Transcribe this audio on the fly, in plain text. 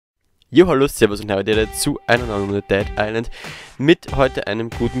Jo, hallo, servus und heute zu einer neuen Dead Island mit heute einem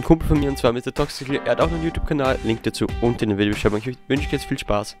guten Kumpel von mir, und zwar Mr. Toxical. Er hat auch einen YouTube-Kanal, Link dazu unten in der Videobeschreibung. Ich wünsche dir jetzt viel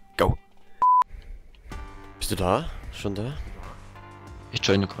Spaß. Go! Bist du da? Schon da? Ich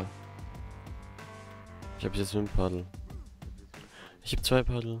joine gerade. Ich habe jetzt nur ein Paddel. Ich habe 2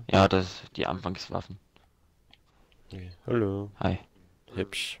 Paddel. Ja, das ist die Anfangswaffen. Okay. Hallo. Hi.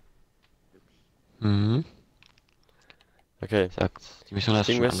 Hübsch. Mhm. Okay. Sagt, die Mission hast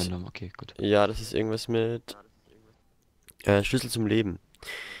du schon Irgendwas- angenommen. Okay, gut. Ja, das ist irgendwas mit Schlüssel zum Leben.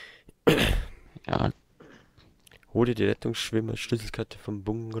 Ja, Hol dir die Rettungsschwimmer Schlüsselkarte vom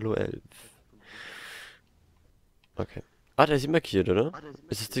Bungalow 11. Okay. Ah, der ist markiert, oder?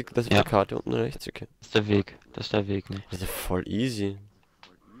 Ist das ist Ja. die Karte unten rechts? Okay. das ist der Weg. Das ist der Weg, ne? Das ist ja voll easy.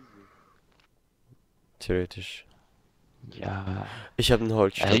 Theoretisch. Ja. Ich habe einen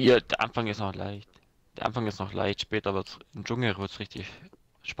Holzstock. Hier, der Anfang ist noch leicht. Der Anfang ist noch leicht. Später wird's im Dschungel wird's richtig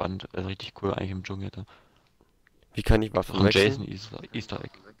spannend. Also richtig cool eigentlich im Dschungel da. Wie kann ich Waffen Von wechseln? Jason Easter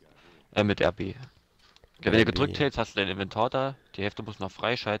Egg. Mit RB. Wenn du gedrückt hältst, hast du dein Inventar da. Die Hälfte musst du noch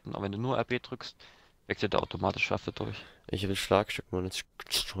freischalten. Aber wenn du nur RB drückst, wechselt er automatisch Waffe durch. Ich habe ein Schlagstück, Mann. Jetzt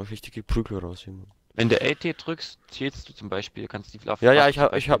streue ich richtige Prügel raus hier, Mann. Wenn du LT drückst, zählst du zum Beispiel, kannst die Waffe. Ja, Waffe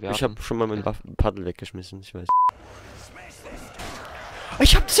ich zum hab Beispiel schon mal mein Paddel weggeschmissen, ich weiß.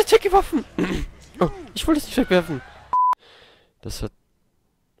 Ich hab das jetzt weggeworfen! Oh, ich wollte es nicht wegwerfen. Das hat...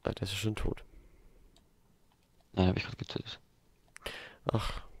 Ah, der ist ja schon tot. Nein, hab ich gerade getötet.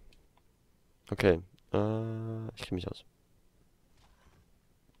 Ach. Okay. Ich kenn mich aus.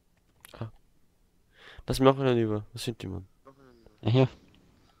 Ah. Was machen wir denn lieber? Was sind die, Mann? Ja, hier.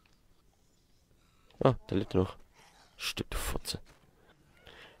 Ah, der lebt noch. Stimmt, du Fotze.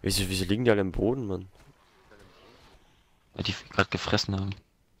 Wieso liegen die alle am Boden, Mann? Weil die gerade gefressen haben.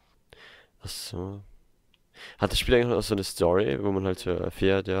 Ach so. Hat das Spiel eigentlich noch so eine Story, wo man halt so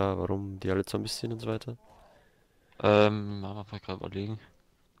erfährt, ja, warum die alle Zombies sind und so weiter? Aber wollte ich gerade überlegen.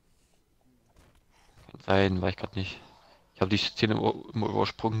 Kann sein, war ich gerade nicht. Ich habe die Szene immer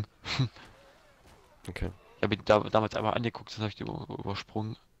übersprungen. Okay. Ich habe ihn damals einmal angeguckt, dann habe ich die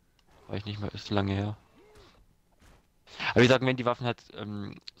übersprungen. War ich nicht mehr, ist lange her. Aber wie gesagt, wenn die Waffen halt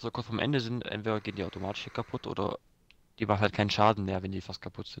so kurz vom Ende sind, entweder gehen die automatisch hier kaputt oder die machen halt keinen Schaden mehr, wenn die fast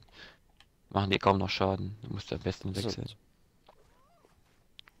kaputt sind. Machen die kaum noch Schaden. Du musst am besten So. wechseln.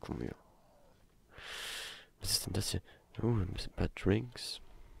 Komm her. Was ist denn das hier? Oh, ein paar Drinks.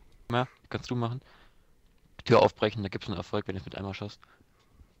 Ja, kannst du machen. Tür aufbrechen, da gibt's einen Erfolg, wenn du es mit einmal schaffst.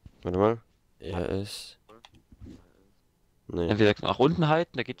 Warte mal. Er ist... Nee. Entweder nach unten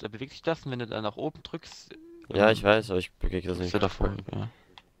halten, da bewegt sich das, und wenn du dann nach oben drückst, Ja, ich weiß, aber ich krieg das bist nicht. du davor, ja.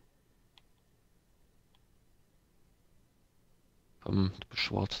 Komm, du bist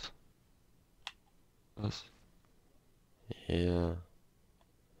schwarz. Was? Ja.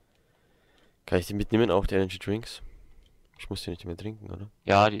 Kann ich die mitnehmen, auch die Energy Drinks? Ich muss die nicht mehr trinken, oder?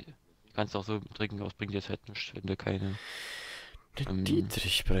 Ja, die kannst du auch so trinken, aber es bringt dir jetzt halt nichts, wenn du keine. Den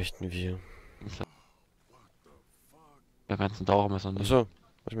Dietrich bräuchten wir. Der ganzen Dauermesser nicht. Achso,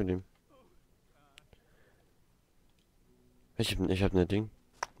 was mit dem? Ich hab ne Ding.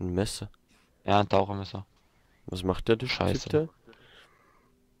 Ein Messer. Ja, ein Tauchermesser. Was macht der, du Scheiße. Typ da?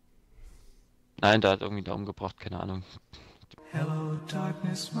 Nein, der hat irgendwie da umgebracht, keine Ahnung. Hello,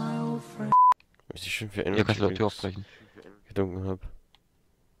 darkness, my old friend. Was ich schon für Hier kannst du die Tür Drinks aufbrechen. getrunken hab.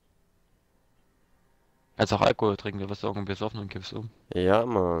 Kannst auch Alkohol trinken, du wirst irgendwie besoffen und kippst um. Ja,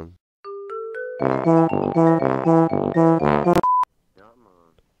 Mann.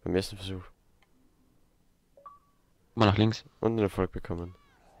 Beim ersten Versuch. Mal nach links. Und einen Erfolg bekommen.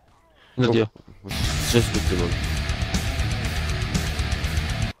 Hinter dir. Was ist mit dir, Mann?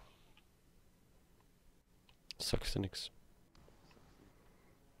 Sagst du nix.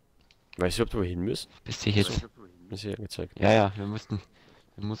 Weißt du, ob du wohin müsst? Bist du jetzt? Ist hier angezeigt. Ja, ja, wir mussten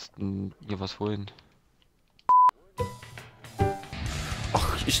hier was holen.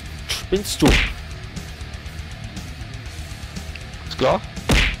 Ach, spinnst du? Ist klar?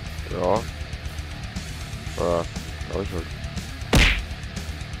 Ja. Ah, glaub ich halt.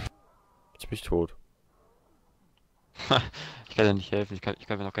 Jetzt bin ich tot. Ich kann dir nicht helfen, ich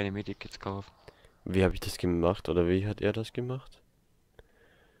kann mir noch keine Medikits kaufen. Wie habe ich das gemacht? Oder wie hat er das gemacht?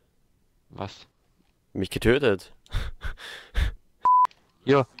 Was? Mich getötet?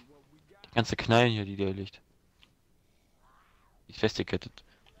 Hier. Die ganze Knallen hier, die da liegt. Die ist festgekettet.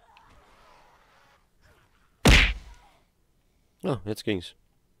 Ah, jetzt ging's.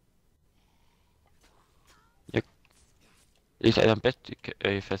 Liegt einer am Bett,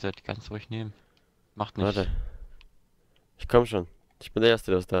 gefesselt, die kannst du ruhig nehmen. Macht nichts. Warte. Ich komm schon. Ich bin der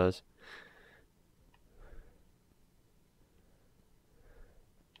Erste, der da ist.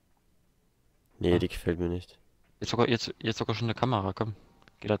 Nee, die gefällt mir nicht. Jetzt sogar schon eine Kamera, komm.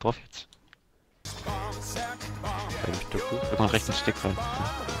 Geh da drauf jetzt. Beim Stücken. Drück mal rechts einen Stick rein.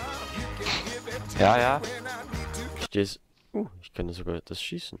 Ja, ja. Ich steh's. Ich kann da sogar das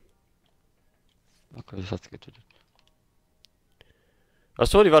schießen. Okay, das hat's getötet.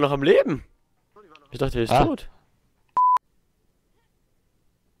 Achso, die war noch am Leben. Ich dachte, die ist tot.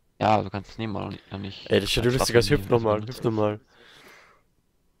 Ja, du kannst es nehmen, aber noch nicht. Ey, das ist ja lustig, als hüpf nochmal, hüpf nochmal.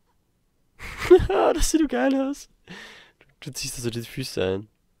 Das sieht du geil aus. Du ziehst da so die Füße ein.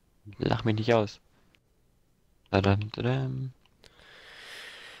 Lach mich nicht aus. Tadam, tadam.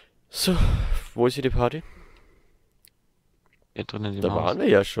 So, wo ist hier die Party? Hier drinnen in dem Da Haus. waren wir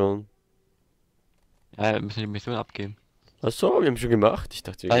ja schon. Ja, wir müssen die Mission abgeben. Achso, wir haben schon gemacht. Ich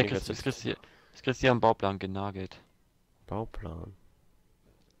dachte, wir Ja, gehen das kriegst du hier am Bauplan genagelt. Bauplan.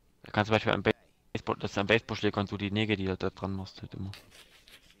 Da kannst du zum Beispiel am Baseball, das ist am Baseballschläger und du die Nägel, die du da dran machst, halt immer.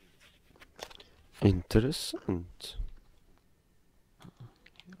 Interessant.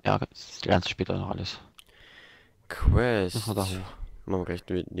 Ja, das lernst du später noch alles. Quest. Müssen wir da hoch. Machen wir gleich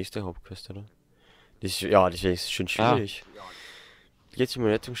die nächste Hauptquest, oder? Die ist, ja, die ist schon schwierig. Jetzt im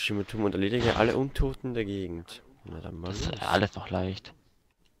Rettungsschimmerturm und erledige alle Untoten der Gegend. Na dann mal Das ist los. alles noch leicht.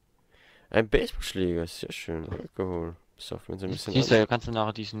 Ein Baseballschläger, sehr schön. Alkohol. Besoffen wir uns ein bisschen Siehst an. du, kannst du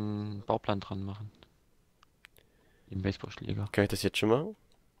nachher diesen Bauplan dran machen. Den Baseballschläger. Kann ich das jetzt schon machen?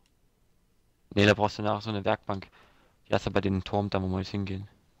 Ne, da brauchst du nachher so eine Werkbank. Die hast du bei dem Turm, da wo wir jetzt hingehen.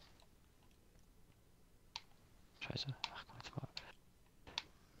 Scheiße. Ach, komm jetzt mal.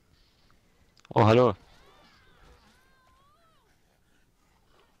 Oh, hallo.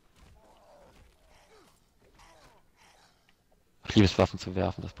 Ich liebe es, Waffen zu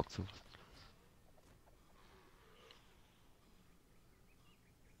werfen, das bockt so.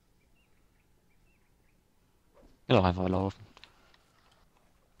 Ja, doch einfach laufen.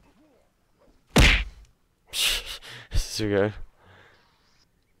 Das ist so geil.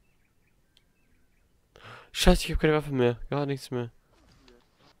 Scheiße, ich habe keine Waffe mehr. Gar nichts mehr.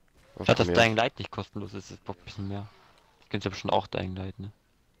 Statt dass mehr. Dying Light nicht kostenlos ist, ist Bock ein bisschen mehr. Ich könnte ja bestimmt auch Dying Light, ne?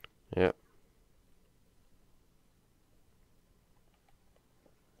 Ja.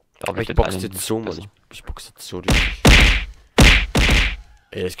 Aber Ich boxe jetzt so, Mann. Ich boxe jetzt so richtig.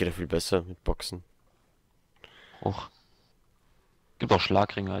 Ey, es geht ja viel besser mit Boxen. Hoch. Gibt auch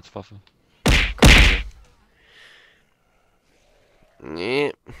Schlagringe als Waffe.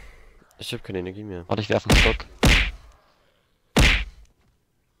 Nee. Ich habe keine Energie mehr. Warte, ich werfe einen Stock.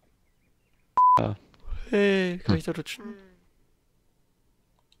 Ja. Hey, kann ich da rutschen?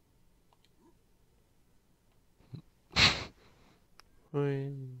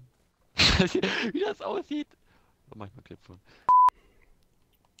 Hui. Wie das aussieht. Da mach ich mal Clip von.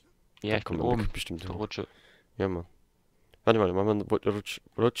 Ja, ich Komm, bin wir oben. bestimmt Der hoch. Rutsche. Ja, Mann. Warte mal, machen wir ein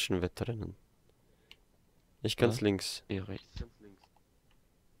Rutschenwettrennen. Ich ganz Ja. links. Hier rechts.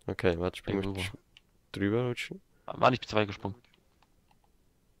 Okay, warte, spring Rüber. drüber rutschen. War nicht zwei gesprungen.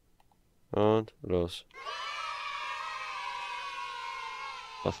 Und los.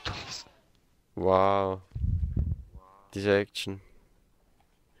 Was dummes. Wow. Diese Action.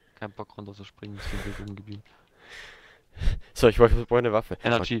 Kein Bock runter zu springen, ist ein Bildung geblieben. So, ich brauche eine Waffe.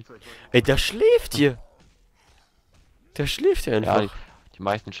 Energy. Ey, der schläft hier. Der schläft hier Ja, einfach. die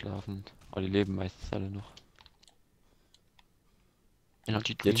meisten schlafen. Aber die leben meistens alle noch.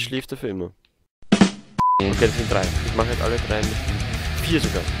 Energy Drink. Jetzt schläft er für immer. Okay, das sind 3. Ich mache jetzt alle 3 mit 4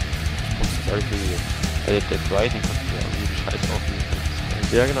 sogar. Ich muss jetzt alle 4. Der Zweit, den kannst du ja irgendwie die Scheiße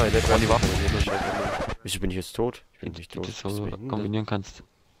aufnehmen. Ja, genau, der 3 die Waffen. Wieso bin ich jetzt tot? Ich bin nicht Die tot. du Bist so du behindert? kombinieren kannst.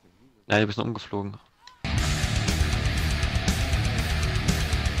 Nein, du bist nur umgeflogen.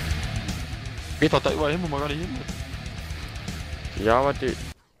 Geht doch da überall hin, wo man gar nicht hin muss. Ja, aber die...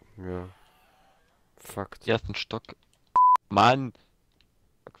 Ja. Fuck. Die ersten Stock. Mann!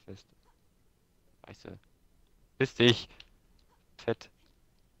 Stock fest. Scheiße. Piss dich. Fett.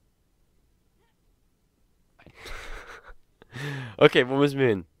 Okay, wo müssen wir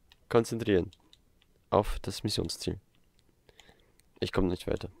hin? Konzentrieren. Auf das Missionsziel. Ich komme nicht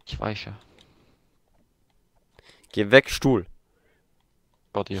weiter. Ich weiche. Geh weg, Stuhl.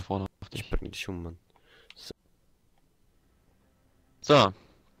 Warte hier vorne auf Ich dich. bring dich um, Mann. So.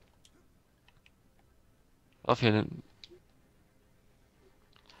 Auf hier den.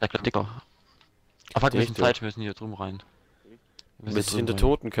 Der Dicker. Aber wir müssen Dichter. Zeit, wir müssen hier drum rein. Wir Was sind da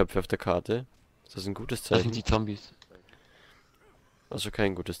Totenköpfe auf der Karte? Ist das ein gutes Das Zeichen? sind die Zombies. Also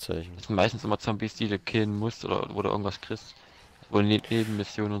kein gutes Zeichen. Das sind meistens immer Zombies, die du killen musst oder wo du irgendwas kriegst. Wo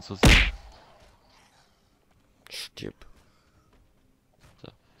Nebenmissionen und so sind. Stirb.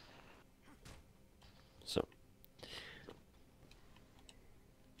 So. So.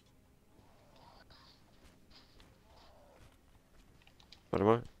 Warte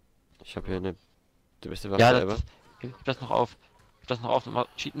mal. Ich habe hier eine... Die beste Waffe Ja, ever. heb das noch auf. Heb das noch auf.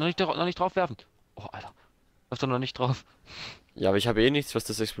 Noch nicht drauf werfen. Oh, Alter. Lass doch noch nicht drauf. Ja, aber ich habe eh nichts, was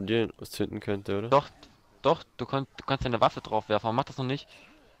das explodieren zünden könnte, oder? Doch, doch, du kannst deine Waffe drauf werfen, aber mach das noch nicht.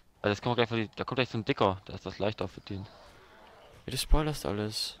 Weil das kommt gleich, da kommt gleich so ein Dicker, da ist das leichter für den. Wie du spoilerst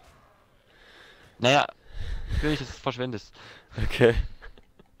alles. Naja, ich will nicht, dass du es verschwendest. Okay.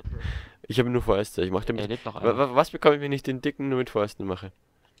 Ich habe nur Fäuste. Ich mach den Er mit... lebt noch einer. Was bekomme ich, wenn ich den dicken nur mit Fäusten mache?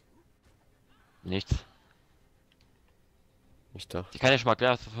 Nichts. Ich dachte. Ich kann ja schon mal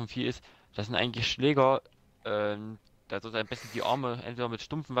erklären, was das für ein Vieh ist. Das sind eigentlich Schläger, da soll am besten die Arme, entweder mit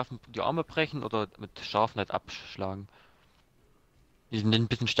stumpfen Waffen die Arme brechen oder mit scharfen halt abschlagen. Die sind ein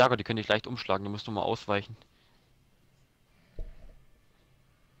bisschen stärker, die können dich leicht umschlagen, da musst du mal ausweichen.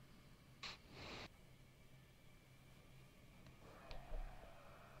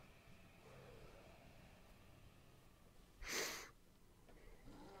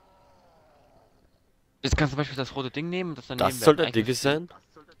 Jetzt kannst du zum Beispiel das rote Ding nehmen und das daneben Das soll der eigentlich dicke sein?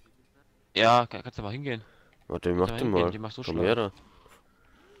 Ja, kannst du mal hingehen. Warte, Kannst mach du den hingehen, mal. die machst du Komm schlau. her da.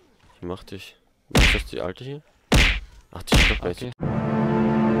 Ich mach dich. Ist das die alte hier? Ach, die ist doch basic. Okay.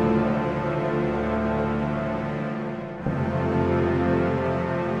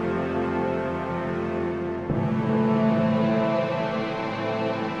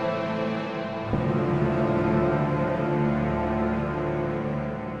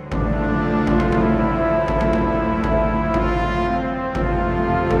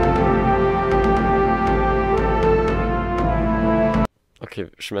 Okay,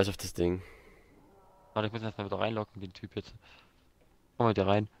 schmeiß auf das Ding. Warte, ich muss erstmal wieder reinlocken, den Typ jetzt. Komm mal wieder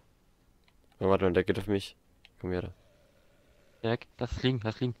rein. Oh, warte mal, der geht auf mich. Komm her da. Jack, lass es liegen,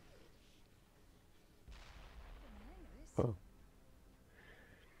 lass es liegen. Oh.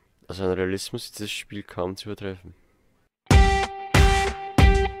 Also an Realismus ist das Spiel kaum zu übertreffen.